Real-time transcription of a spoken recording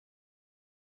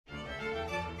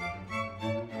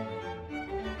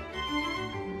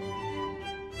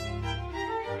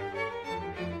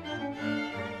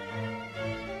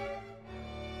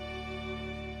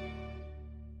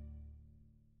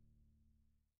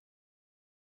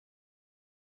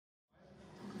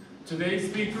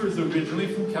Today's speaker is originally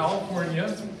from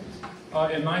California.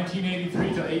 In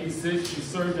 1983 to 86, she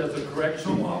served as a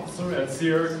correctional officer at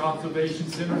Sierra Conservation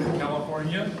Center in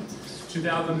California.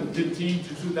 2015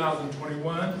 to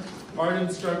 2021, art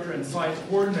instructor and site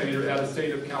coordinator at a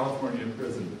state of California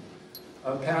prison.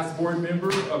 A past board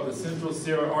member of the Central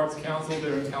Sierra Arts Council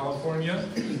there in California.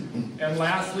 And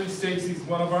lastly, Stacy's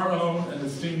one of our own, an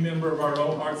esteemed member of our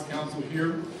own Arts Council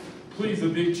here. Please, a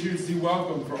big cheersy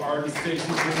welcome for artist Stacy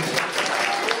Blum-Hay.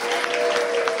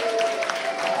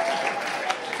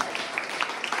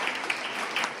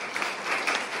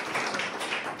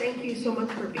 Thank you so much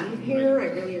for being here. I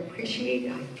really appreciate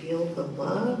it. I feel the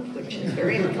love, which is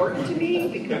very important to me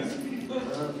because,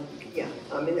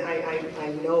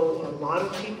 I know a lot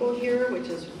of people here, which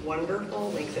is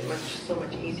wonderful, makes it so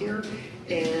much easier.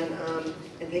 And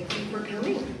thank you for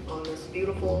coming on this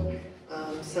beautiful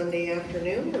Sunday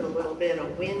afternoon with a little bit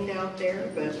of wind out there.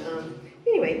 But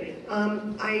anyway,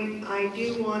 I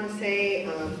do want to say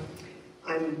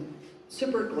I'm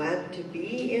super glad to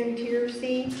be in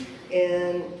TRC,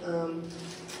 and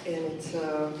it's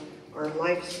our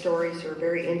life stories are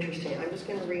very interesting. I'm just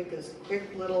going to read this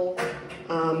quick little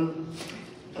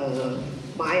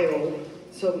bio,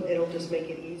 so it'll just make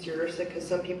it easier, because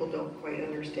some people don't quite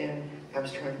understand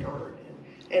abstract art.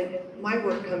 And my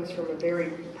work comes from a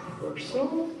very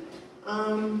personal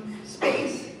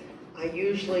space. I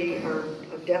usually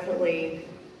definitely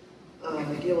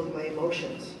deal with my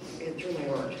emotions and through my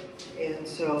art. And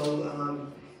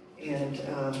so,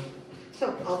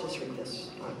 so I'll just read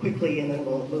this quickly and then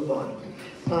we'll move on.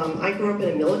 I grew up in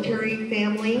a military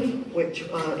family, which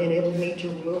enabled me to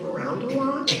move around a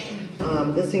lot.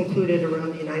 This included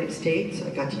around the United States.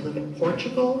 I got to live in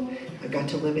Portugal. I got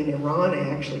to live in Iran. I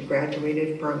actually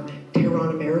graduated from Tehran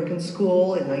American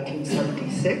School in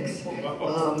 1976.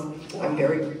 I'm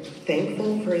very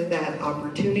thankful for that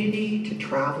opportunity to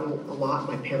travel a lot.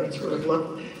 My parents would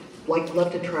love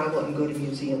to travel and go to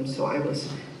museums, so I was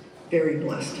very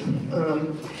blessed.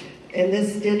 And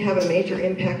this did have a major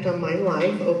impact on my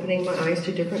life, opening my eyes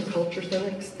to different cultures and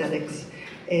aesthetics.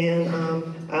 And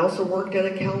I also worked at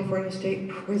a California state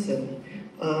prison,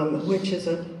 which is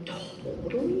a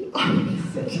totally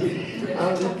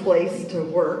opposite place to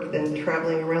work than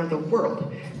traveling around the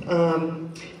world.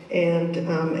 And I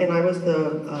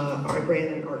ran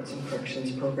an arts and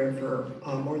corrections program for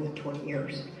more than 20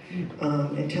 years,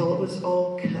 until it was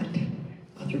all cut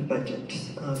through budgets.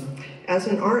 As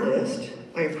an artist,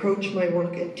 I approach my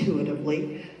work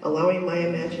intuitively, allowing my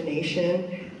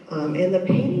imagination and the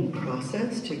painting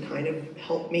process to kind of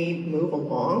help me move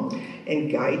along and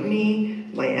guide me.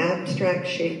 My abstract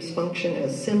shapes function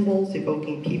as symbols,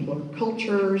 evoking people or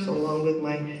cultures, along with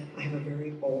I have a very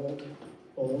bold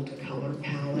color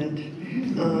palette.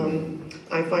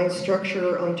 I find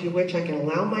structure onto which I can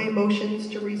allow my emotions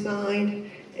to reside,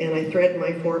 and I thread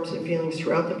my forms and feelings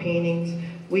throughout the paintings,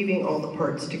 weaving all the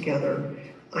parts together.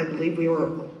 I believe we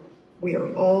are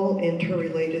all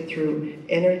interrelated through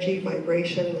energy,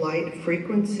 vibration, light,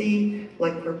 frequency,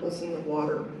 like ripples in the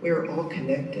water. We are all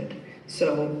connected.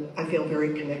 So I feel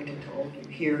very connected to all of you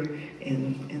here,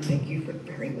 and thank you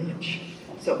very much.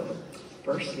 So,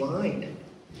 first slide.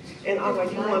 And I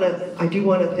do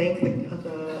want to thank the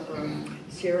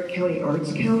Sierra County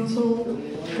Arts Council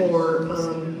for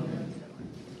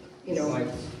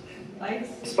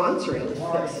sponsoring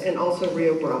this, and also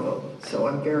Rio Bravo. So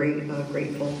I'm very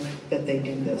grateful that they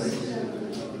do this.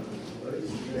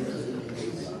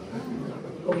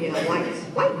 Oh yeah, lights.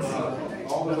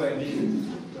 All the way.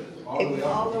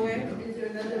 All the way. Is there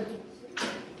another?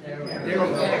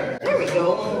 There we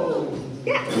go.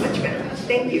 Yeah, much better.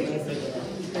 Thank you.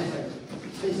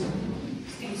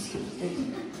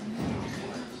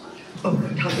 Oh,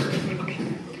 okay.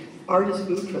 Art is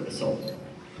food for the soul.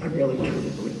 I really truly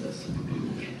believe this.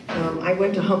 I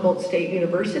went to Humboldt State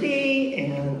University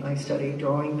and I studied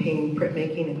drawing, painting,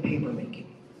 printmaking, and papermaking.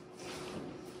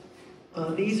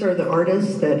 These are the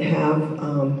artists that have,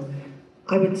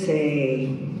 I would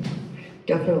say,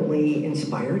 definitely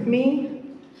inspired me.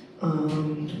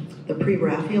 The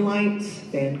pre-Raphaelites,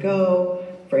 Van Gogh,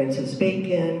 Francis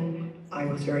Bacon. I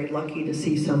was very lucky to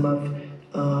see some of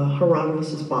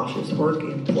Hieronymus Bosch's work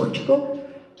in Portugal.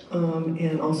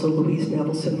 And also Louise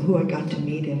Nevelson, who I got to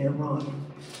meet in Iran.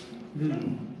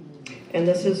 And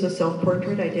this is a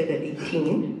self-portrait I did at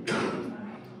 18.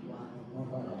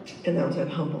 And that was at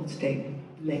Humboldt State.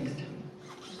 Next.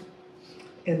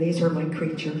 And these are my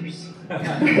creatures.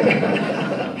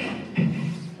 And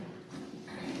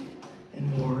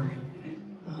more.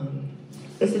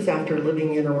 This is after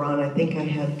living in Iran. I think I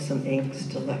had some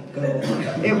angst to let go.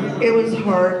 It was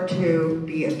hard to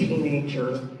be a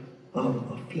teenager of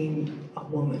a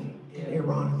woman in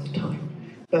Iran at the time.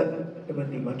 But it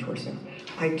would be much worse now.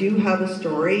 I do have a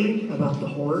story about the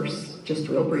horse, just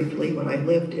real briefly. When I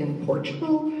lived in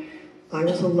Portugal, I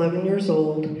was 11 years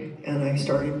old, and I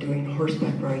started doing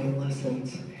horseback riding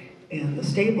lessons. And the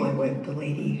stable I went, the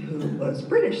lady who was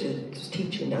British that was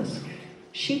teaching us,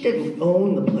 she didn't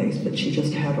own the place, but she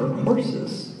just had her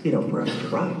horses, for us to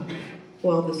ride.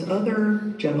 Well, this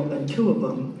other gentleman, two of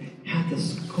them, had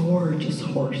this gorgeous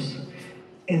horse,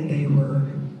 and they were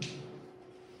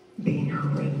being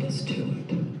horrendous to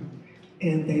it.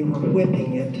 And they were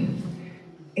whipping it,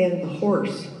 and the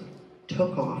horse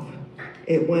took off.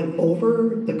 It went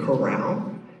over the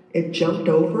corral, it jumped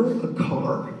over a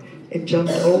car, it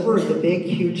jumped over the big,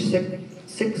 huge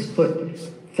 6-foot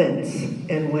fence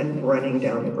and went running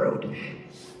down the road.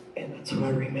 And that's what I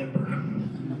remember.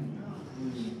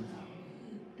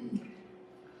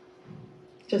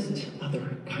 Just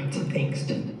other kinds of angst.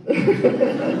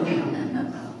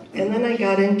 And then I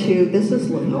got into, this is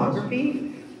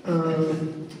lithography,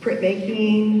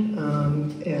 printmaking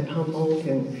at Humboldt,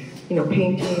 and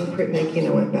painting, printmaking.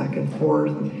 I went back and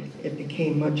forth. It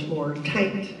became much more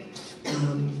tight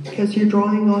because you're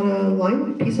drawing on a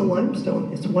piece of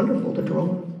limestone. It's wonderful to draw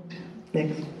on.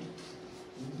 Next.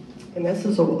 And this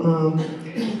is a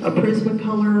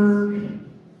Prismacolor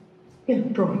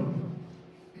drawing.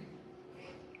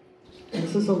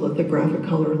 This is a lithographic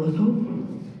color litho.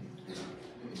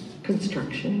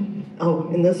 Construction. Oh,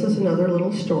 and this is another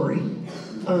little story.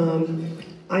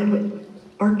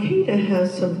 Arcata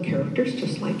has some characters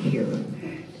just like here.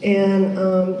 And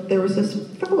there was this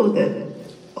fellow that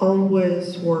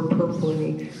always wore purple,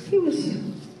 and he was,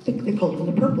 they called him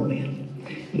the Purple Man.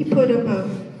 He put up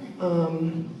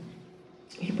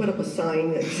a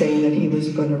sign that saying that he was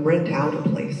going to rent out a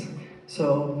place.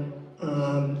 So,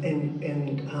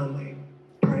 my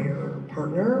prior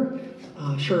partner,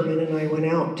 Sherman, and I went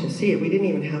out to see it. We didn't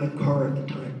even have a car at the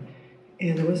time.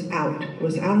 And it was out. It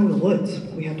was out in the woods.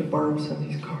 We had to borrow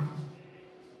somebody's car.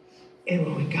 And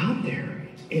when we got there,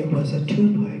 it was a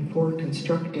 2x4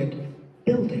 constructed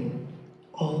building,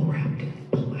 all wrapped in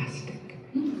plastic.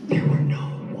 There were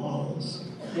no walls.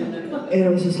 And it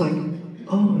was just like,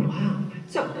 oh, wow.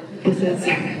 So this is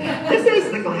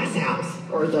the glass house,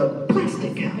 or the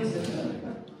plastic house.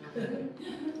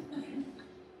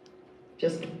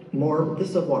 Just more, this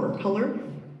is a watercolor.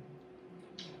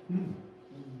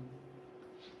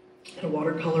 A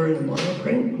watercolor and a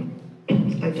monoprint.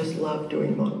 I just love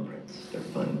doing monoprints. They're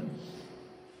fun.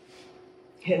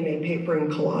 Handmade paper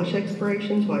and collage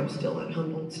explorations while I was still at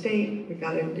Humboldt State.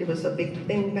 It was a big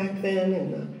thing back then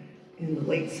in the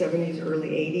late 70s, early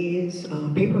 80s,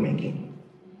 paper making.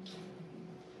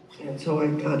 And so I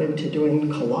got into doing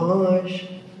collage.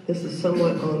 This is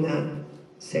somewhat on that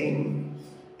same,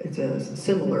 it's a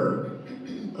similar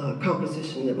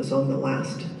composition that was on the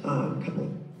last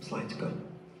couple slides ago.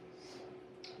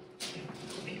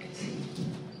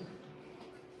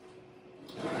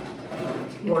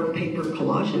 More paper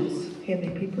collages,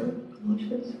 handmade paper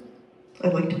collages. I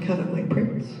like to cut up my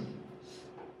prints.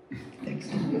 Next.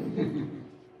 And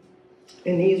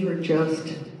these were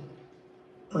just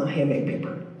handmade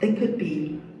paper. They could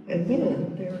be, and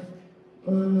they're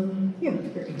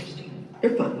very interesting.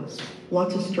 They're fun.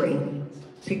 Lots of strain,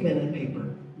 pigmented paper.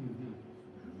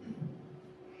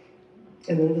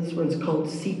 And then this one's called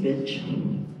seepage.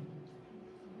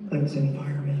 I was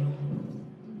environmental.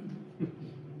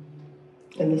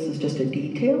 And this is just a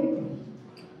detail.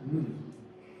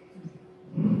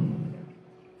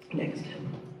 Next.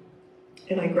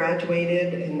 And I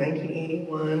graduated in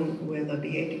 1981 with a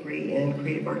BA degree in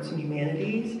Creative Arts and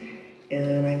Humanities.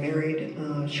 And I married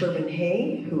Sherman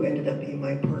Hay, who ended up being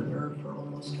my partner for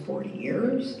almost 40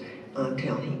 years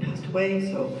until he passed away.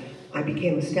 So I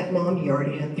became a stepmom. He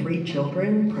already had 3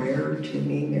 children prior to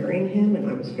me marrying him, and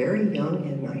I was very young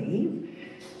and naive.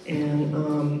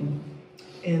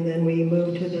 And then we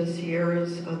moved to the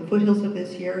Sierras, the foothills of the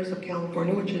Sierras of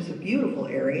California, which is a beautiful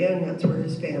area, and that's where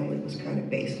his family was kind of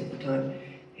based at the time.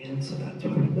 And so that's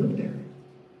why we moved there.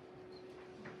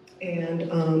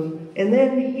 And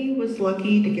then he was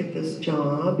lucky to get this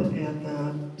job at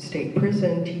the state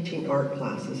prison teaching art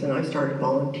classes, and I started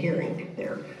volunteering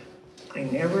there. I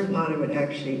never thought I would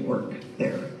actually work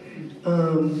there.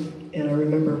 And I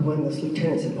remember when this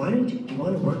lieutenant said, do you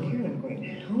want to work here? And I'm going,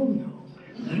 hell no.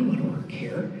 I don't want to work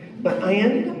here. But I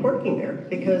ended up working there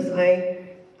because I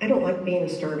don't like being a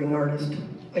starving artist.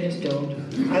 I just don't.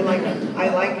 I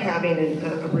like having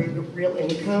a real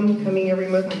income coming every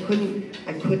month. I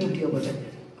couldn't deal with it.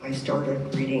 I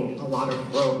started reading a lot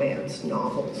of romance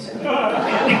novels. And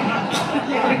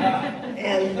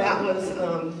that was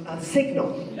a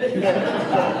signal that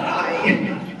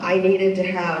I needed to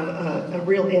have a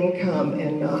real income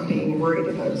and not being worried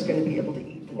if I was going to be able to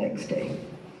eat the next day.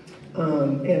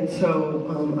 And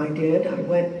so I did. I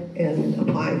went and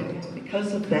applied.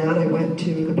 Because of that, I went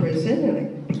to the prison and I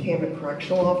became a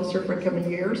correctional officer for a couple of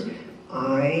years.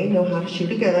 I know how to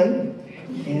shoot a gun,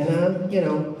 and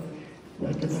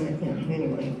not that I,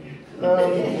 anyway,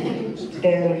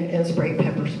 and spray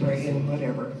pepper spray and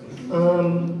whatever.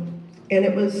 And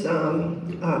it was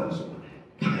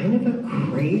kind of a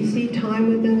crazy time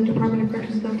within the Department of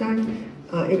Corrections at that time.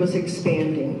 It was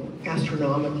expanding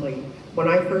astronomically. When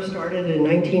I first started in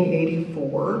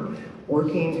 1984,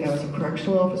 working as a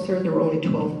correctional officer, there were only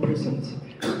 12 prisons.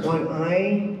 When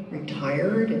I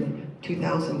retired in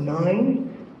 2009,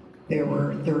 there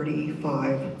were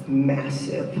 35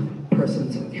 massive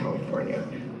prisons in California.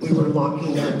 We were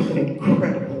locking up an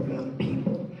incredible amount of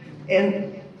people.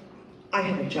 And I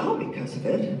had a job because of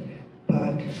it,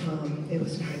 but it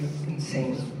was kind of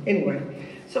insane. Anyway,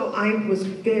 so I was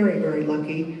very, very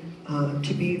lucky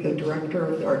to be the director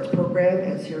of the arts program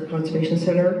at Sierra Conservation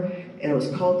Center, and it was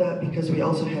called that because we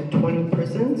also had 20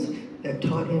 prisons that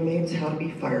taught inmates how to be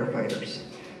firefighters.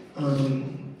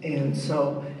 And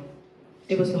so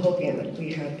it was the whole gamut.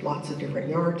 We had lots of different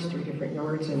yards, 3 different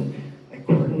yards, and I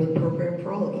coordinated the program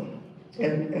for all of them,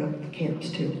 and at the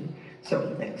camps too.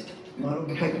 So next,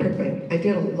 monotype print. I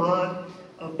did a lot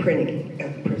of printing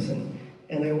at the prison,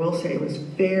 and I will say it was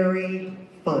very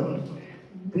fun.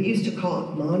 We used to call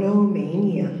it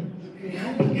monomania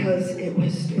because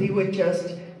we would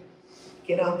just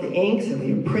get out the inks and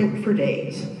we would print for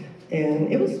days,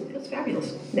 and it was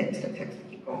fabulous. Next, I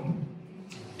keep going.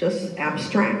 Just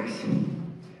abstracts,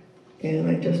 and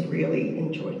I just really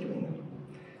enjoyed doing them.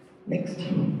 Next,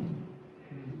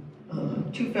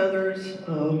 2 feathers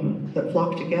that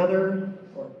flock together,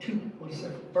 or 2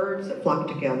 birds that flock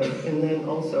together, and then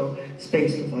also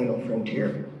Space, the Final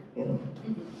Frontier. A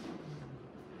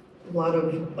lot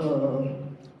of,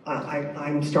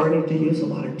 I'm starting to use a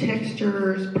lot of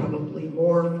textures, probably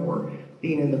more for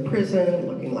being in the prison,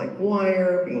 looking like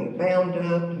wire, being bound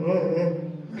up.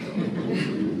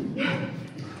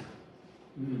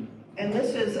 And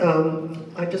this is,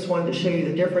 I just wanted to show you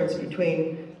the difference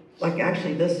between, like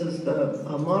actually this is the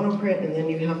monoprint, and then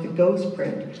you have the ghost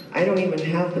print. I don't even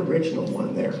have the original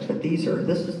one there, but this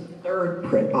is the 3rd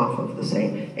print off of the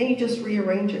same. And you just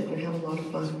rearrange it and have a lot of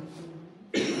fun.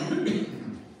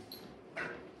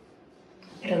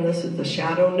 And this is the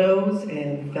shadow nose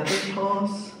and feather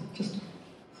toss, just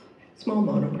small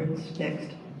monoprints.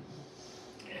 Next.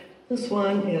 This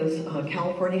one is,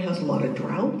 California has a lot of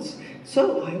droughts,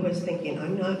 so I was thinking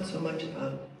I'm not so much of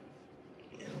a,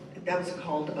 that was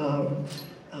called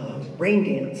rain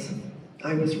dance.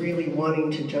 I was really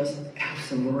wanting to just have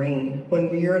some rain.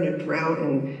 When you're in a drought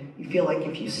and you feel like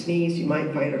if you sneeze you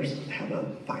might have a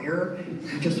fire,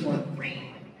 you just want rain.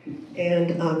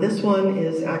 And this one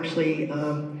is actually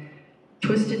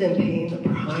Twisted in Pain, the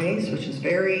Prize, which is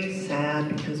very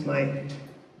sad because my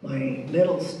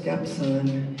middle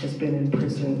stepson has been in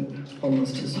prison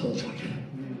almost his whole life.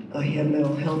 He had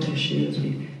mental health issues.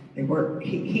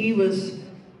 He was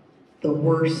the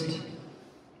worst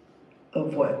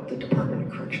of what the Department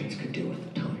of Corrections could do at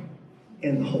the time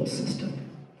and the whole system.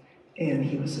 And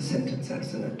he was sentenced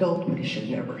as an adult, but he should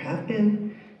never have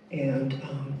been. And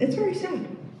it's very sad.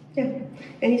 Yeah,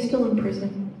 and he's still in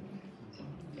prison. So,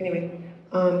 anyway,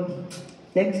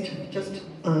 next, just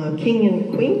King and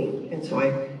Queen, and so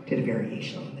I did a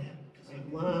variation on that because I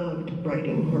loved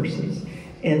riding horses,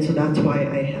 and so that's why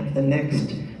I have the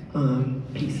next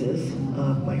pieces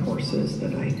of my horses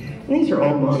that and these are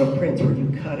all monoprints where you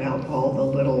cut out all the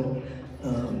little,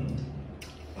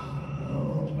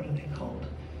 what are they called?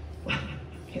 I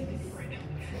can't think of it right now.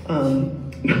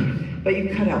 But you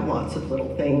cut out lots of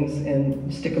little things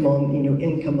and stick them on,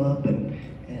 ink them up and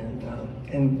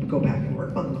go back and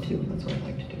work on them too. That's what I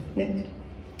like to do. Next.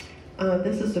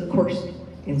 This is, of course,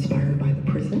 inspired by the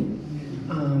prison.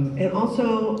 And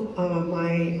also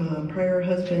my prior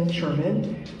husband,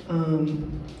 Sherman,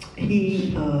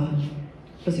 he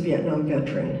was a Vietnam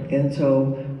veteran. And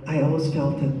so I always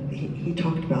felt that he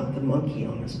talked about the monkey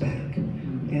on his back,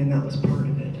 and that was part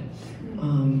of it.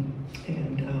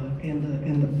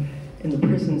 And the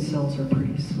prison cells are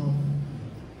pretty small.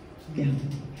 Yeah.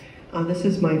 This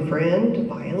is my friend,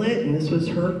 Violet, and this was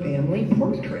her family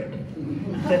portrait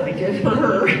that I did for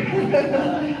her.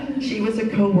 She was a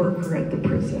co-worker at the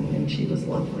prison, and she was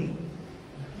lovely.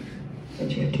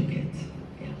 And she had 2 kids.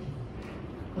 Yeah.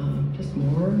 Just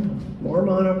more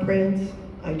monoprints.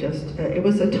 It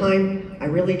was a time I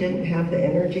really didn't have the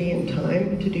energy and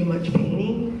time to do much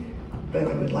painting. but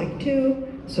I would like to.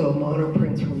 So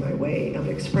monoprints were my way of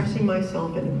expressing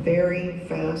myself in a very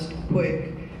fast,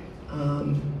 quick,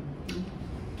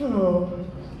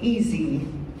 easy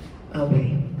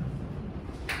way.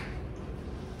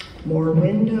 More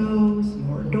windows,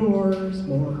 more doors,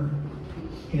 more,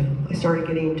 I started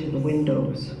getting into the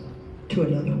windows to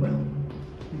another realm.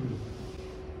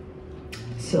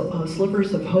 So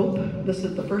slivers of hope.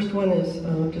 The first one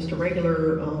is just a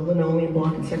regular linoleum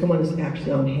block. The second one is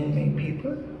actually on handmade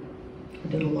paper. I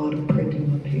did a lot of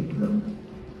printing on paper.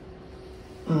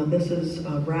 This is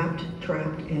wrapped,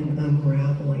 trapped, and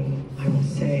unraveling. I will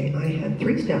say I had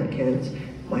 3 stepkids,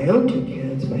 my own 2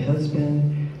 kids, my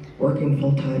husband, working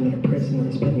full-time in a prison.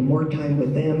 I'm spending more time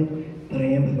with them than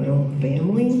I am with my own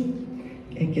family.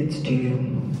 It gets to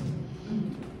you.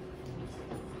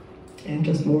 And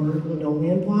just more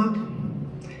linoleum block.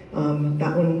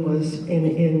 That one was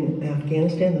in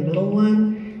Afghanistan, the middle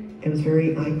one. It was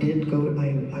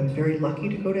I was very lucky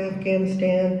to go to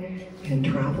Afghanistan and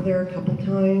travel there a couple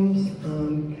times.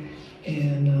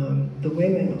 The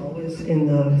women always, in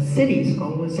the cities,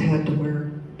 always had to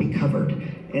be covered.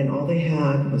 And all they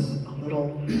had was a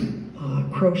little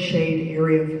crocheted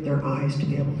area for their eyes to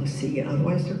be able to see.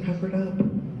 Otherwise, they're covered up.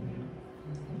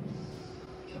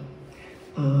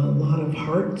 A lot of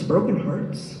hearts, broken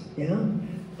hearts, yeah,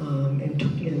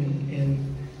 and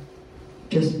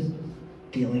just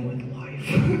dealing with life.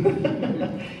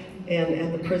 And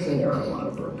at the prison, there are a lot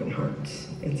of broken hearts.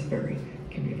 It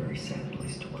can be a very sad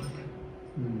place to work.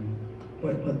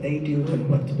 What they do and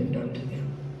what's been done to them.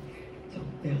 So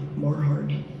yeah, more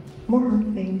hard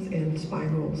things and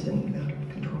spirals and out of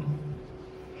control.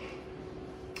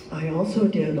 I also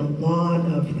did a lot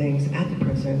of things at the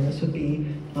prison. This would be,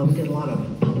 we did a lot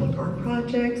of public art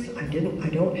projects. I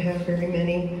don't have very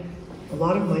many. A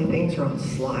lot of my things are on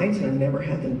slides, and I've never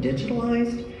had them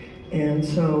digitalized. And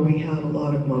so we had a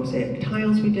lot of mosaic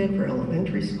tiles we did for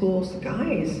elementary schools. The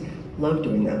guys loved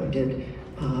doing that. We did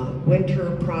a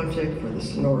winter project for the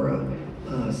Sonora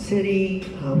City.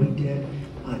 We did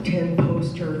 10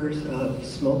 posters of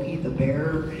Smokey the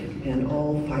Bear and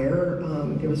all fire.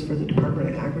 It was for the Department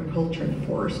of Agriculture and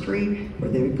Forestry, where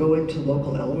they would go into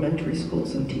local elementary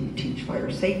schools and teach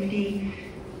fire safety.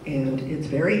 And it's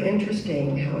very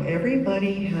interesting how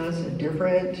everybody has a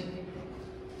different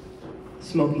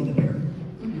Smokey the Bear,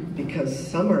 because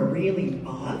some are really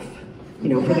buff.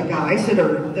 For the guys that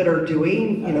are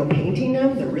doing, painting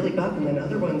them, they're really buff, and then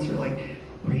other ones are like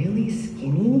really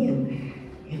skinny and,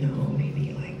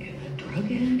 maybe like a drug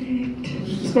addict,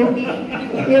 Smokey,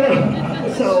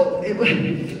 So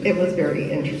it was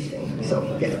very interesting. So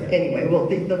yeah, anyway, well,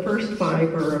 the first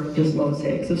 5 are just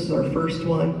mosaics. This is our first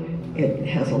one. It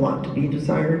has a lot to be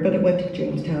desired, but it went to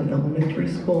Jamestown Elementary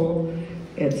School.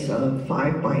 It's 5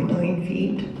 by 9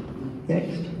 feet.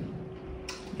 Next.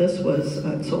 This was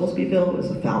at Soulsbyville. It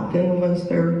was a falcon was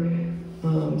their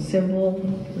symbol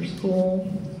for school,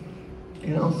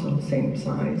 and also the same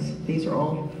size. These are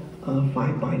all 5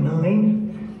 by 9.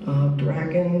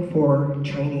 Dragon for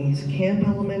Chinese Camp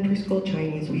Elementary School.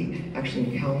 Chinese,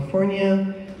 actually in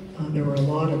California, there were a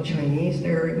lot of Chinese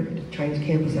there. The Chinese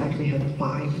campus actually had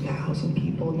 5,000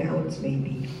 people. Now it's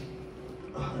maybe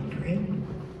 100.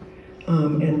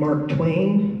 And Mark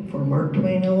Twain for Mark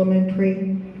Twain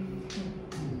Elementary.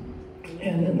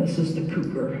 And then this is the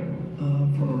cougar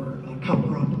for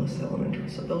Copperopolis Elementary.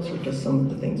 So those were just some of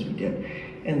the things we did.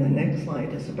 And the next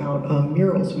slide is about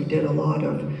murals. We did a lot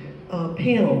of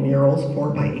panel murals, 4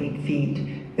 by 8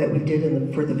 feet, that we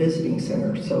did for the visiting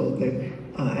center. So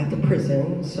at the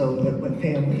prison, so that when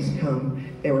families come,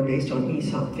 they were based on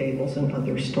Aesop fables and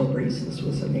other stories. This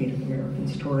was a Native American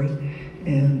story.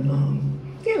 And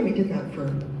yeah, we did that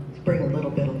to bring a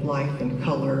little bit of life and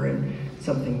color and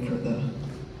something for the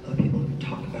people to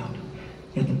talk about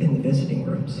in the visiting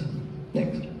rooms.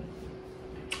 Next.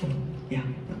 Oh, yeah,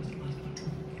 that was the last one.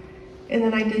 And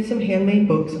then I did some handmade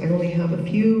books. I only have a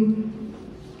few.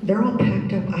 They're all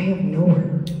packed up. I have no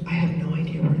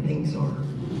idea where things are.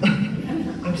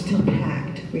 I'm still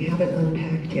packed. We haven't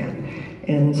unpacked yet.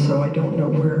 And so I don't know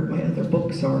where my other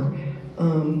books are.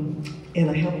 And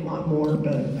I have a lot more,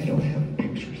 but I don't have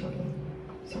pictures of them.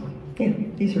 So yeah,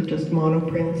 these are just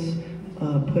monoprints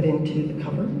put into the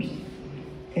covers.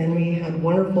 And we had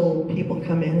wonderful people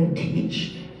come in and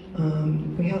teach.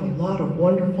 We had a lot of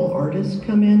wonderful artists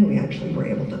come in. We actually were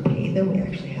able to pay them. We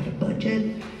actually had a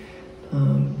budget.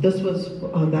 This was,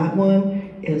 that one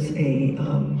is a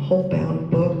whole bound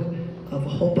book of a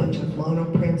whole bunch of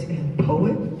monoprints and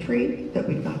poetry that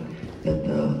we got, that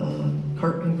the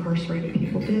incarcerated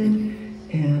people did.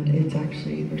 And it's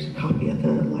actually, there's a copy at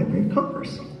the Library of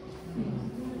Congress.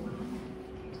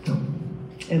 So,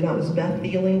 And that was Beth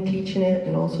Thieling teaching it,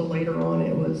 and also later on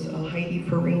it was Heidi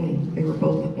Farini. They were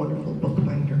both wonderful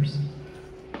bookbinders.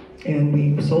 And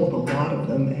we sold a lot of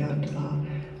them at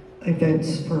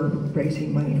events for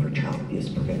raising money for child abuse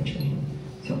prevention.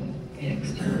 So,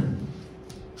 next.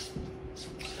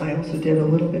 I also did a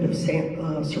little bit of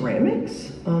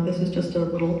ceramics. This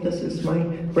is my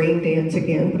rain dance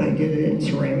again, but I did it in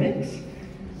ceramics.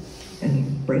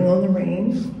 And Bring on the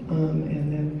Rain,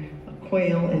 and then a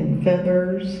quail and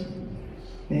feathers.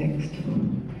 Next.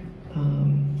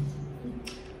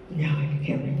 Yeah, I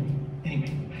can't remember.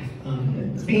 Anyway,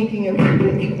 painting and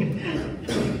painting.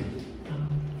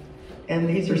 And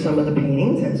these are some of the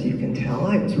paintings. As you can tell,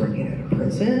 I was working at a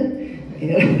prison.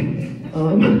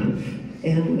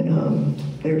 And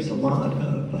there's a lot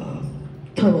of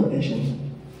tunnel vision.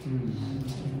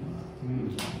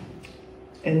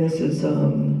 And this is,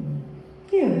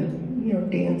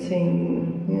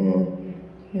 dancing,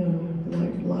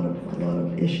 like a lot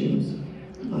of issues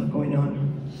going on.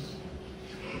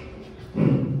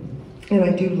 And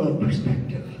I do love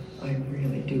perspective. I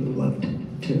really do love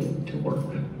to work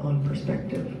on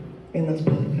perspective. And that's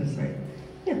probably because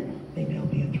maybe I'll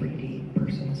be a 3D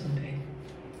person someday.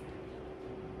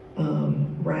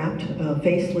 Wrapped,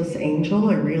 Faceless Angel.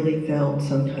 I really felt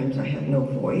sometimes I had no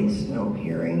voice, no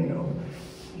hearing,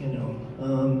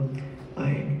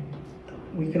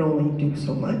 we can only do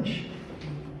so much.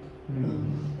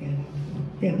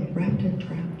 Wrapped and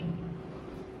trapped.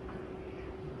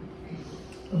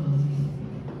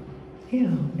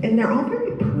 And they're all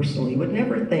very personal. You would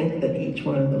never think that each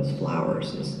one of those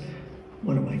flowers is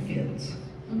one of my kids.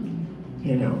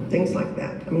 Things like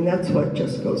that. I mean, that's what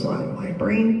just goes on in my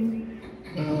brain.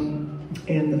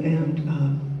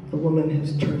 The woman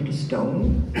who's turned to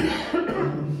stone,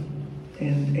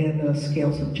 and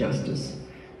Scales of Justice,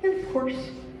 and of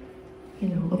course,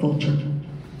 a vulture.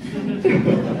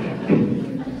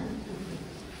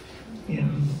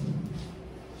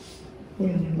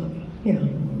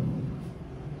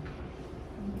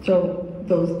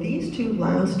 So these two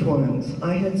last ones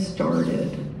I had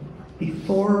started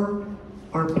before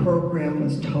our program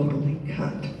was totally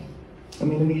cut. I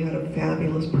mean, we had a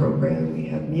fabulous program. We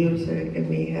had music, and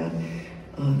we had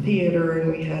theater,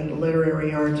 and we had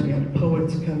literary arts. We had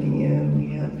poets coming in.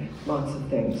 We had lots of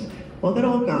things. Well, that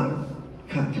all got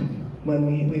cut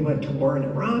when we went to war in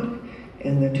Iraq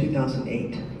and the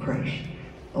 2008 crash.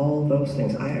 All those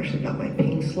things. I actually got my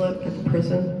pink slip at the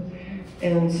prison.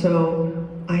 And so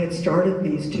I had started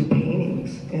these two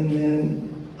paintings, and then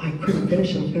I couldn't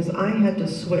finish them because I had to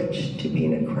switch to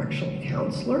being a correctional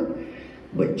counselor,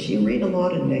 which you read a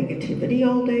lot of negativity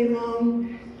all day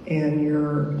long, and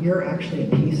you're actually a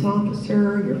peace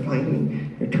officer. You're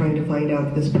trying to find out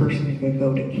if this person is going to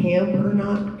go to camp or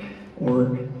not,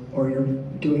 or you're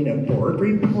doing a board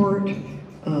report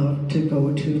to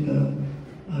go to the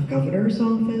governor's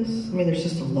office. I mean, there's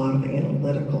just a lot of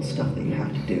analytical stuff that you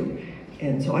have to do.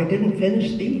 And so I didn't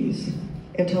finish these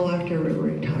until after we were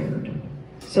retired.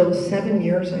 So 7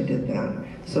 years I did that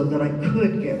so that I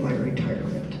could get my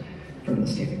retirement from the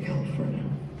state of California.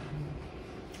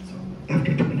 So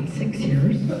after 26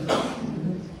 years,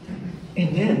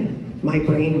 and then my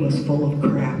brain was full of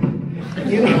crap. I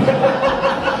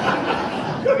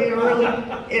mean, really,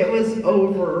 it was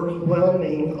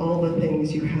overwhelming, all the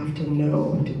things you have to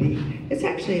know to be. It's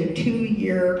actually a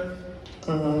 2-year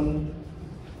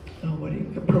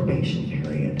probation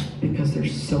period, because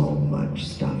there's so much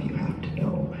stuff you have to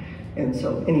know. And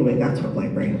so anyway, that's what my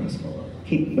brain was full of.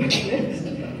 Keep next.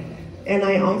 And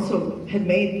I also had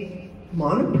made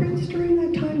monoprints during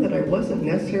that time that I wasn't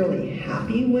necessarily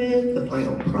happy with, the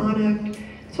final product.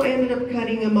 So I ended up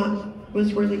cutting them up. It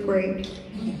was really great.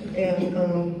 And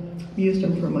used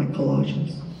them for my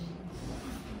collages.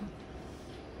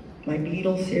 My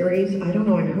beetle series, I don't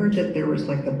know, I heard that there was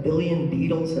like 1 billion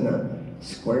beetles in a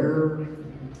square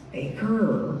acre,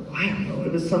 or I don't know,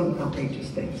 it was some outrageous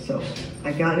thing. So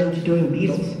I got into doing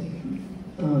beetles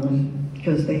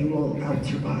because they will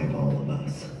out-survive all of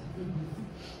us.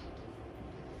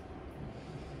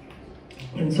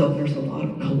 And so there's a lot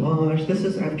of collage. This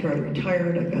is after I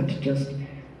retired. I got to just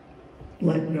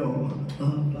let go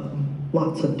of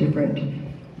lots of different,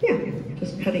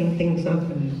 just cutting things up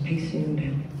and pasting them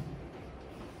down.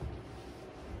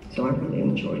 So I really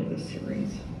enjoyed this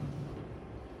series.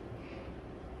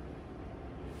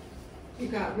 You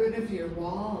got rid of your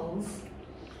walls.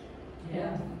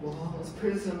 Yeah. Walls,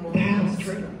 prison walls. That's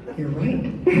true. You're right.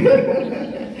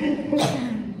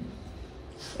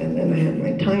 And then I had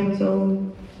my time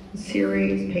zone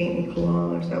series, paint and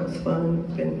collage. That was fun.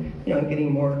 Been,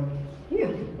 getting more.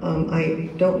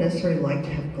 I don't necessarily like to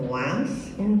have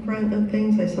glass in front of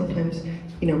things. I sometimes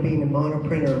you know, being a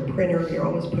monoprint or a printer, you're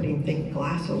always putting thick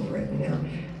glass over it. And now,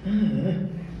 I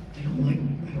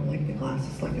don't like the glass.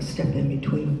 It's like a step in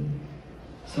between.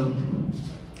 So,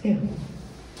 yeah.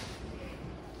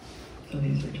 So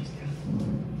these are just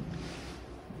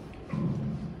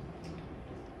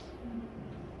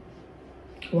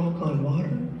walk on water.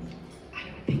 I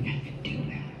don't think I could do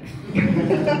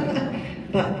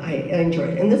that. But I enjoy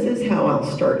it. And this is how I'll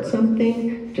start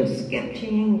something, just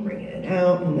sketching, bringing it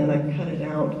out, and then I cut it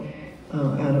out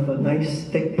of a nice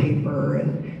thick paper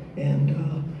and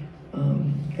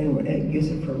use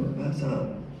it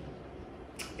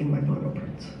in my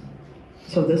monoprints.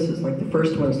 So this is like the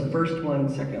first one's the first one,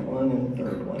 second one, and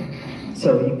third one.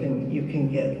 So you can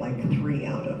get like 3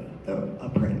 out of a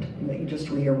print. And you just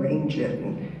rearrange it,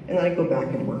 and I go back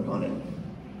and work on it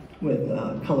with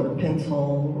colored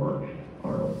pencil or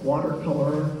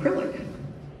watercolor or acrylic.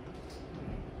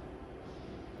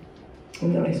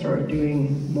 And then I started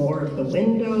doing more of the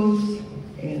windows,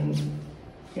 and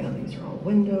yeah, these are all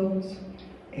windows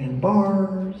and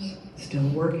bars. Still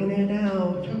working it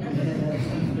out.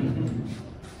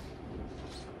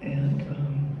 And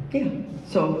yeah,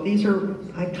 so these are,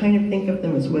 I kind of think of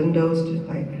them as windows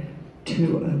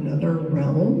to another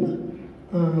realm.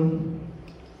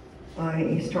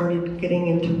 I started getting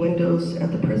into windows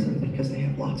at the prison because they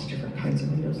have lots of different kinds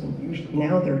of windows, and usually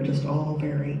now they're just all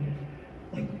very,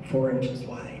 like 4 inches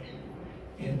wide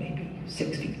and maybe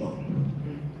 6 feet long.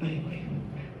 But anyway,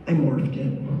 I morphed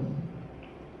it.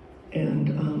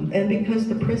 And because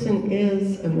the prison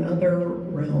is another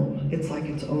realm, it's like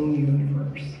its own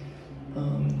universe.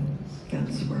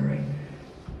 That's where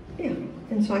yeah.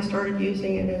 And so I started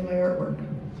using it in my artwork.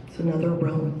 It's another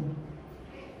realm.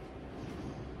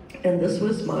 And this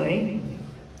was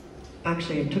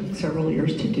actually it took several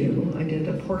years to do. I did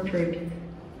a portrait.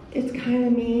 It's kind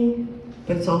of me,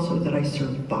 but it's also that I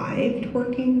survived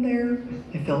working there.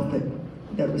 I felt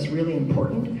that was really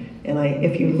important. And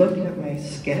if you looked at my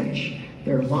sketch,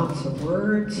 there are lots of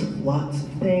words, lots of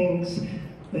things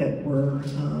that were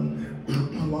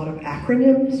a lot of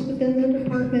acronyms within the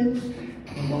department,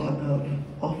 a lot of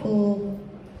awful,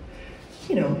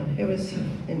 you know, it was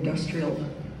industrial,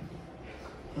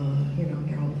 you know,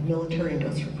 they're all the military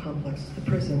industrial complex, the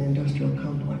prison industrial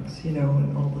complex, you know,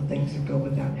 and all the things that go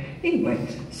with that. Anyway,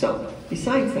 so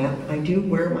besides that, I do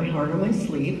wear my heart on my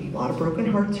sleeve, a lot of broken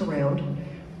hearts around.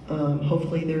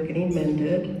 Hopefully they're getting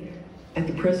mended. At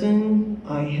the prison,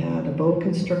 I had a boa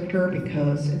constrictor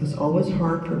because it was always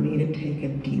hard for me to take a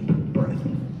deep breath.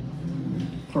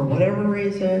 For whatever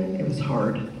reason, it was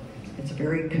hard. It's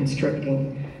very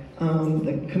constricting.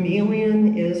 The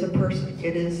chameleon is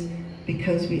it is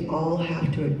because we all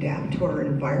have to adapt to our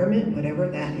environment, whatever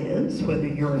that is, whether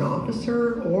you're an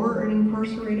officer or an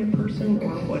incarcerated person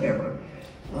or whatever.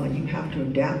 You have to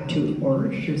adapt to in order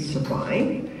to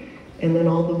survive. And then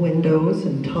all the windows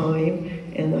and time.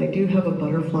 And I do have a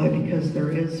butterfly because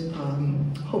there is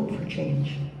hope for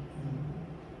change.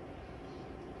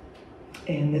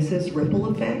 And this is ripple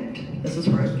effect. This is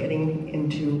where I'm getting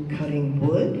into cutting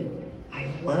wood. I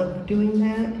love doing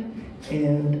that.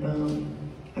 And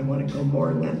I want to go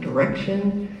more in that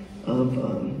direction of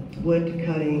wood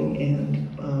cutting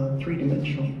and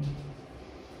three-dimensional.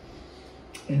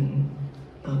 And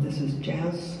this is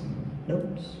jazz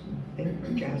notes.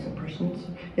 Jazz impressions.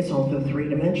 It's also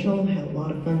three-dimensional. Had a lot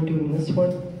of fun doing this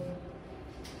one.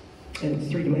 And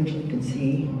it's three-dimensional, you can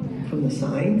see from the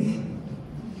sides.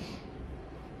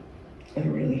 I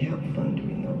really have fun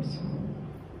doing those.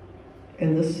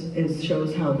 And this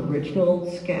shows how the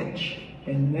original sketch,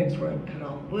 and the next where I cut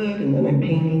all the wood, and then I'm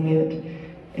painting it,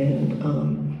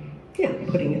 and yeah,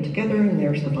 putting it together, and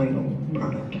there's the final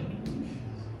product.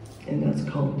 And that's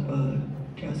called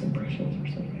jazz impressions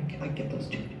or something. I get those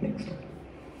two mixed up.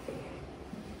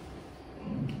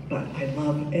 But I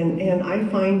love, and I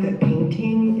find that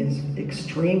painting is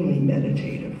extremely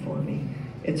meditative for me.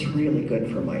 It's really good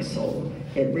for my soul.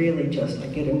 It really just, I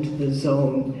get into the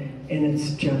zone, and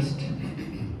it's just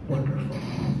wonderful.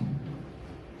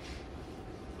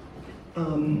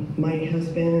 My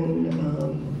husband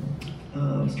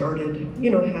started,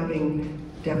 you know, having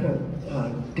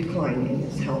definite decline in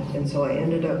his health, and so I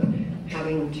ended up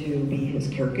having to be his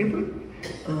caregiver,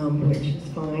 which is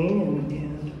fine,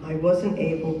 and I wasn't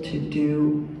able to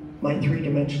do my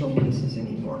three-dimensional pieces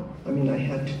anymore. I mean, I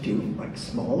had to do like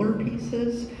smaller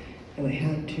pieces, and I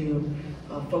had to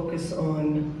focus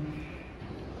on,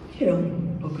 you know,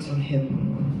 focus on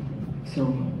him.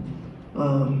 So,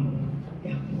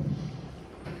 yeah.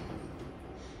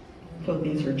 So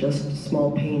these are just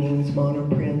small paintings,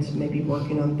 monoprints, maybe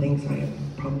working on things I have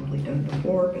probably done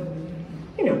before, but,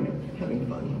 you know, having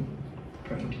fun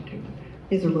trying to do.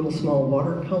 These are little small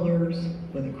watercolors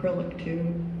with acrylic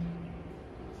too.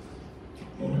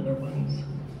 And other ones,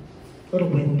 little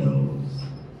windows.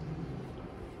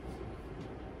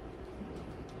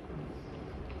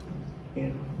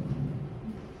 Yeah,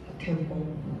 a temple.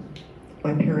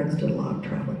 My parents did a lot of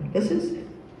traveling. This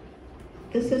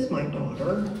is my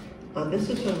daughter. This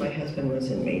is when my husband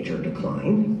was in major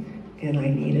decline, and I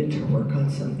needed to work on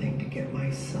something to get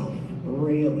myself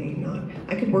really not.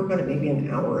 I could work on it maybe an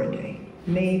hour a day,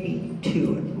 maybe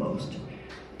 2 at the most.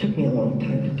 Took me a long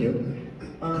time to do.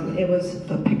 It was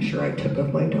a picture I took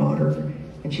of my daughter,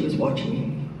 and she was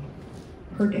watching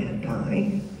her dad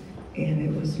die, and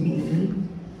it was me,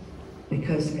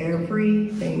 because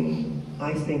everything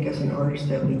I think as an artist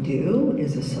that we do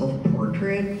is a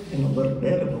self-portrait in a little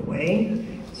bit of a way.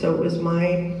 So it was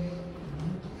my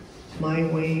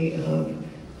way of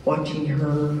watching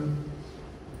her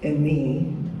and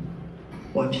me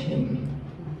watch him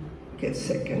get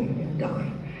sick and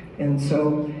die. And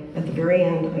so at the very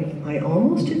end, I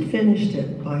almost had finished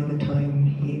it by the time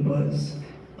he was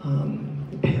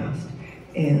passed.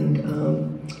 And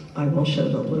I will show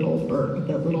the little bird,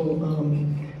 that little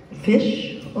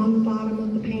fish on the bottom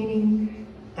of the painting.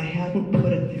 I hadn't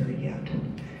put it there yet.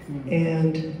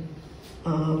 And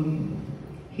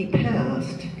he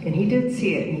passed, and he did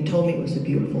see it, and he told me it was a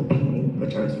beautiful painting,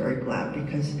 which I was very glad,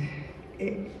 because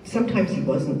sometimes he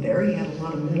wasn't there. He had a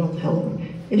lot of mental health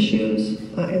issues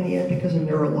in the end because of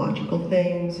neurological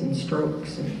things and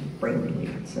strokes and brain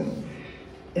bleeds and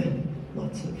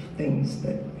lots of things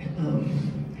that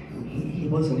he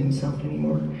wasn't himself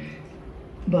anymore.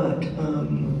 But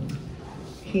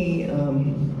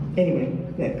anyway,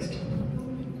 next.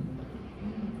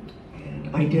 And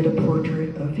I did a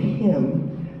portrait of him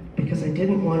because I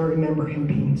didn't want to remember him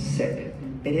being sick.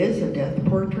 It is a death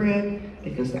portrait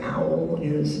because the owl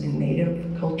is, in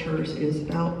native cultures, is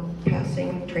about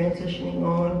passing, transitioning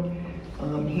on.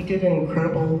 He did an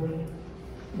incredible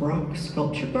rock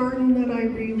sculpture garden that I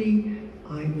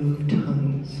moved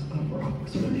tons of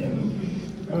rocks with him.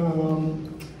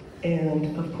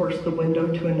 And of course the window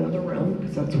to another realm,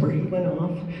 because that's where he went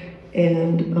off.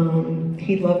 And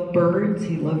he loved birds,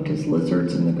 he loved his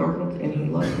lizards in the garden, and he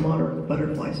loved monarch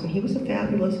butterflies. And he was a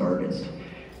fabulous artist.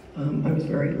 I was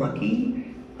very lucky.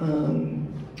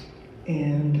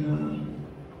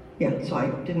 Yeah, so I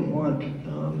didn't want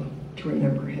to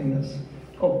remember him as,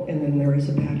 oh, and then there is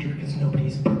a badger, because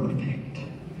nobody's perfect.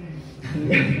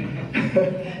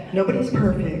 Nobody's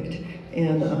perfect.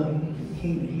 And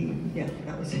yeah,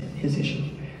 that was his issue.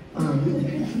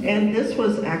 And this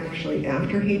was actually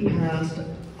after he passed.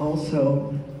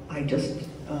 Also, I just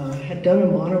had done a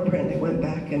monoprint. I went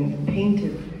back and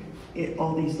painted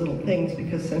all these little things,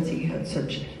 because since he had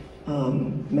such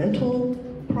mental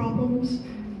problems,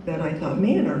 that I thought,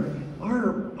 man,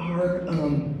 our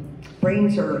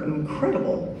brains are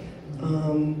incredible.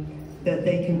 That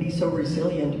they can be so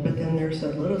resilient, but then there's a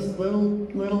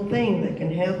little thing that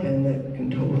can happen that can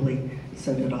totally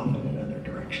send it off in another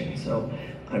direction. So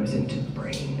I was into the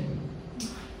brain.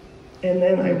 And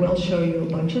then I will show you a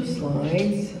bunch of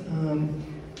slides,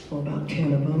 well, about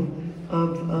 10 of them,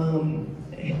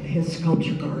 of his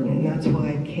sculpture garden. And that's why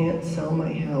I can't sell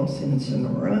my house in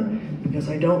Sonora, because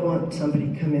I don't want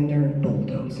somebody to come in there and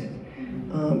bulldoze it.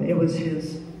 It was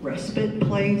his respite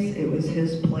place. It was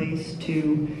his place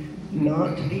to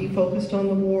not be focused on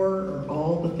the war or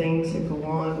all the things that go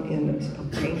on in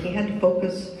the paint. He had to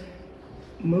focus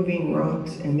moving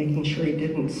rocks and making sure he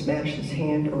didn't smash his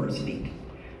hand or his feet.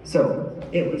 So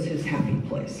it was his happy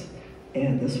place.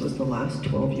 And this was the last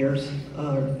 12 years,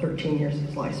 or 13 years of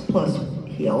his life. Plus,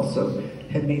 he also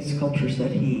had made sculptures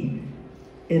that he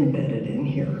embedded in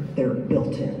here. They're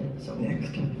built in. So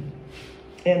next.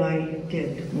 And I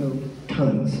did move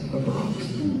tons of rocks.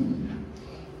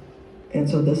 And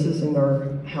so this is in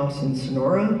our house in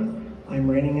Sonora.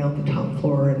 I'm renting out the top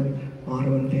floor, and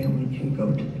Otto and family can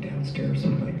go to the downstairs so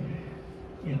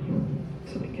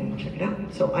we can check it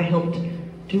out. So I helped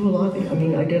do a lot of it. I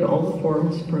mean, I did all the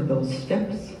forms for those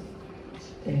steps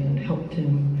and helped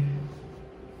him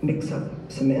mix up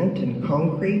cement and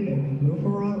concrete and move a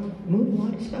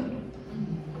lot of stuff.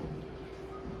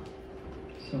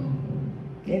 So,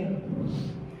 yeah.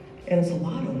 And it's a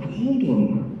lot of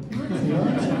weeding.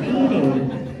 Lots of weeding.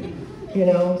 You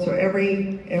know, so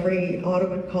every Otto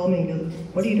would call me and goes,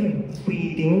 "What are you doing?"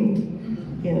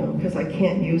 "Weeding." You know, because I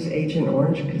can't use Agent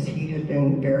Orange, because he had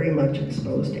been very much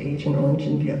exposed to Agent Orange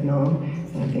in Vietnam.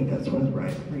 And I think that's one of the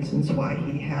reasons why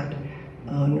he had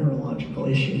neurological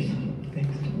issues.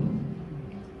 Next.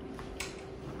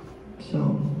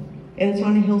 So, and it's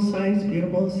on a hillside, it's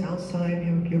beautiful, south side, we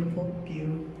have a beautiful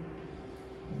view.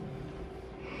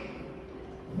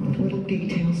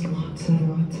 details, lots and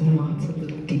lots and lots of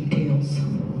little details.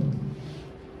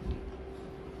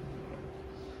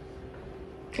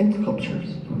 And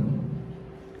sculptures.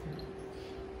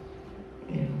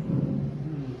 Yeah.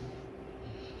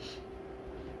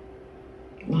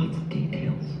 Lots of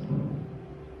details.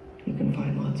 You can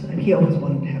find lots of, and he always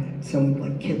wanted to have some,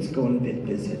 like, kids go and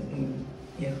visit, and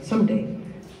yeah, someday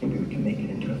maybe we can make it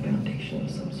into a foundation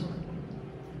of some sort.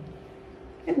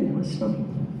 And then the snow.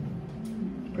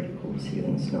 Pretty cool to see it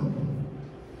in the snow.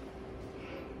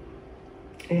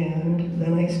 And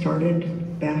then I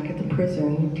started back at the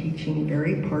prison teaching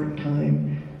very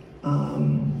part-time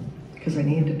because I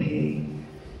needed to pay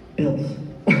bills.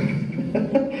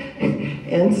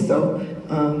 And so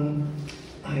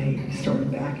I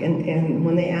started back. And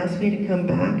when they asked me to come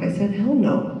back, I said, hell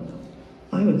no.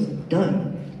 I was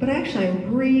done. But actually,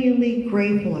 I'm really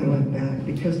grateful I went back,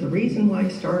 because the reason why I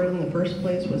started in the first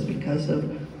place was because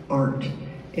of art.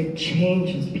 It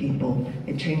changes people.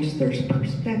 It changes their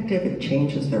perspective. It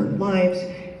changes their lives.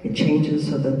 It changes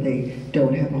so that they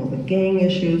don't have all the gang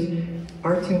issues.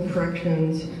 Arts and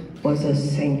Corrections was a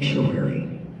sanctuary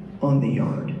on the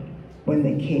yard. When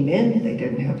they came in, they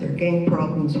didn't have their gang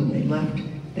problems. When they left,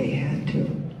 they had to.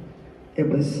 It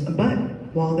was, but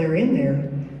while they're in there,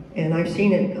 and I've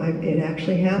seen it, it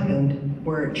actually happened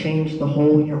where it changed the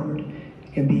whole yard.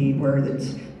 It can be where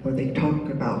they talk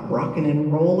about rocking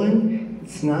and rolling.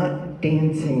 It's not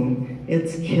dancing,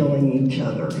 it's killing each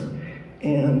other.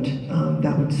 And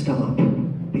that would stop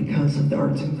because of the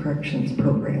Arts and Corrections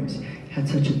programs had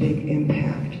such a big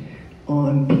impact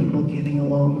on people getting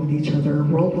along with each other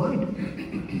worldwide.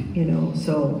 You know,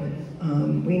 so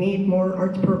we need more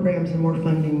arts programs and more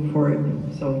funding for it.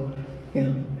 So,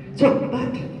 yeah. So,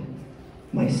 but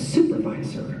my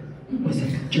supervisor was a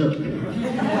jerk.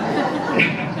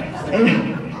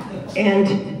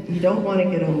 and you don't want to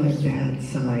get on my bad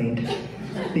side,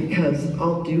 because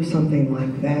I'll do something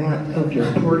like that of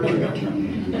your portrait.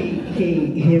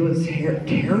 He was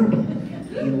terrible.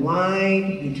 He lied.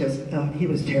 He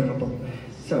was terrible.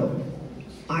 So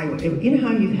you know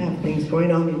how you have things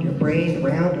going on in your brain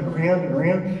around and around and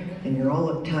around, and you're all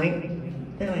uptight?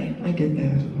 Then I did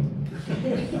that.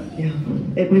 Yeah,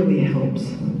 it really helps.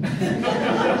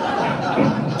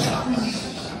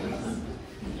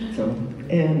 So,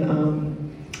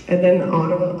 and then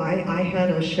Ottawa, I had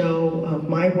a show of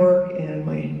my work and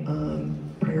my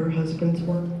prior husband's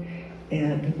work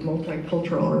at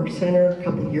Multicultural Art Center a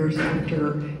couple of years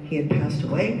after he had passed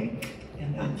away,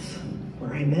 and that's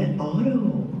where I met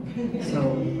Otto.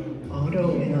 So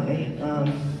Otto and I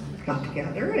got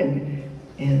together, and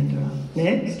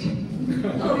next.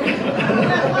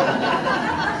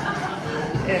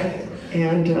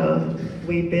 and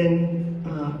we've been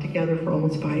together for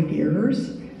almost 5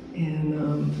 years, and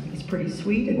it's pretty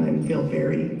sweet, and I feel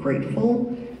very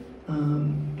grateful.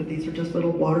 But these are just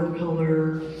little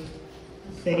watercolor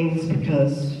things,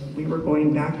 because we were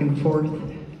going back and forth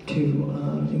to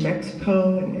New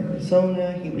Mexico and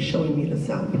Arizona. He was showing me the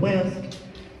Southwest.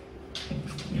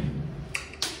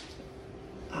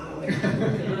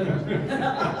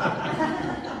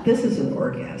 This is an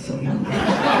orgasm.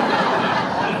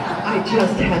 I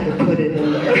just had to put it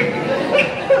in there.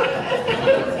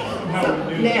 So,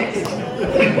 next.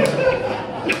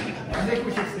 I think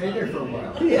we should stay there for a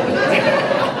while. Yeah.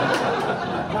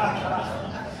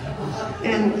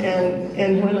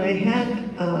 And when I had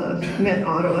met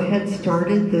Otto, I had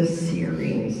started this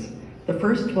series. The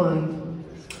first one,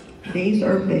 these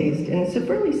are based, and it's a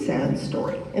really sad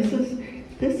story.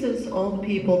 This is all the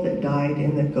people that died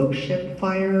in the ghost ship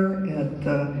fire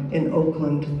in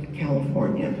Oakland,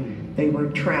 California. They were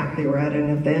trapped. They were at an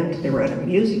event. They were at a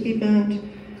music event,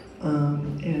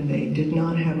 and they did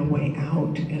not have a way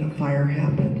out, and a fire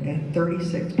happened, and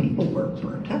 36 people were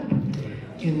burnt up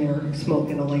in their smoke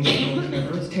inhalation.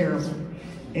 It was terrible.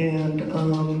 And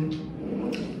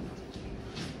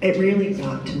it really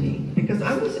got to me, because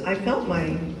I felt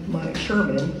my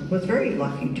Sherman was very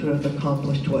lucky to have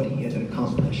accomplished what he had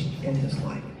accomplished in his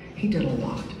life. He did a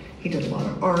lot. He did a lot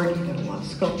of art, he did a lot of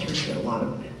sculpture, he did a lot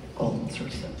of all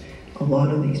sorts of stuff. A lot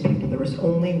of these people, there was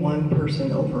only one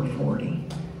person over 40.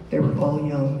 They were all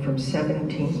young, from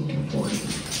 17 to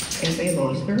 40, and they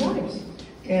lost their lives.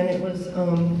 And it was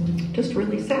just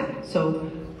really sad. So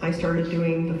I started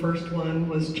doing, the first one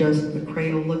was just the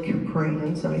Crayola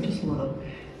crayons that I just love.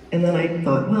 And then I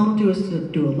thought, well, I'll do a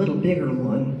little bigger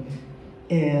one.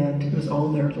 And it was all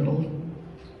their little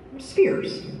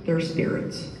spheres, their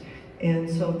spirits. And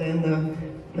so then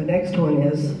the next one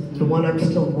is the one I'm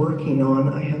still working on.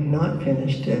 I have not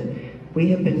finished it. We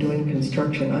have been doing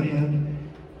construction. I have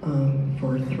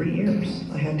for 3 years.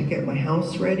 I had to get my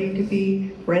house ready to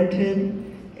be rented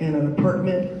and an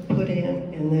apartment put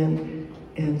in,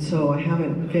 and so I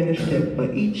haven't finished it,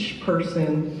 but each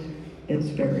person is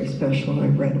very special, and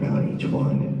I've read about each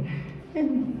one,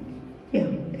 and yeah,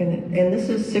 and this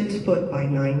is 6 foot by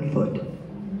 9 foot.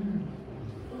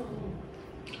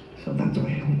 So that's why I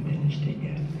haven't finished it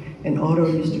yet. And Otto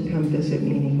used to come visit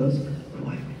me, and he goes,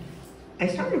 "What?" I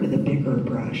started with a bigger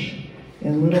brush,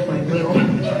 and little by little,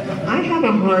 I have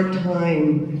a hard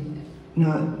time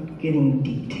not getting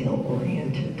detail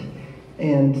oriented.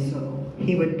 And so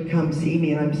he would come see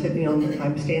me, and I'm standing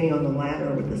on the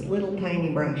ladder with this little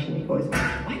tiny brush, and he goes,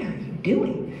 "What are you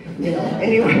doing?" You know.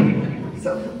 Anyway,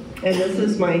 so, and this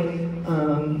is my,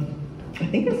 I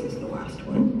think this is the last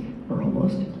one, or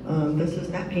almost. This is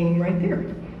that painting right there.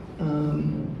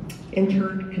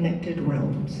 Interconnected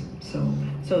realms.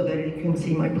 So that you can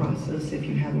see my process if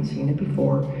you haven't seen it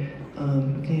before.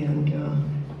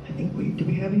 I think do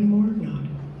we have any more? Not.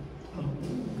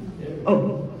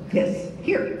 Oh, yes,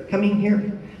 coming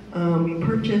here. We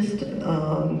purchased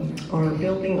our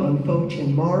building on Foch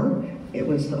and Mar. It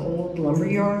was the old lumber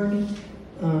yard.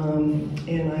 And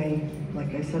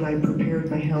like I said, I prepared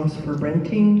my house for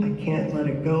renting. I can't let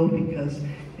it go because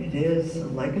it is a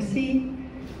legacy.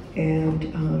 And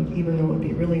even though it would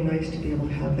be really nice to be able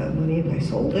to have that money if I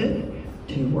sold it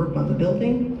to work on the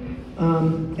building.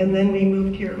 And then we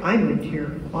moved here. I moved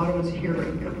here. Otto was here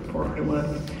right here before I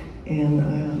was. And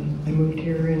I moved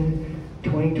here in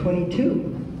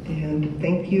 2022. And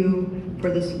thank you for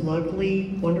this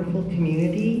lovely, wonderful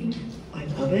community. I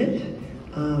love it.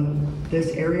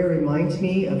 This area reminds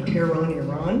me of Tehran,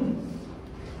 Iran.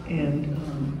 And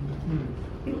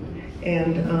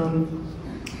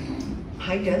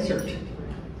high desert,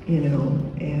 you know,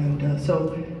 and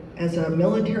so as a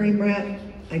military brat,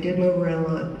 I did move around a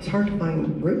lot. It's hard to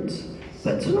find roots,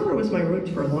 but Sonora was my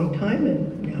roots for a long time,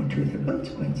 and now Truth or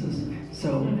Consequences.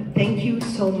 So thank you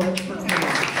so much for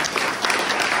coming.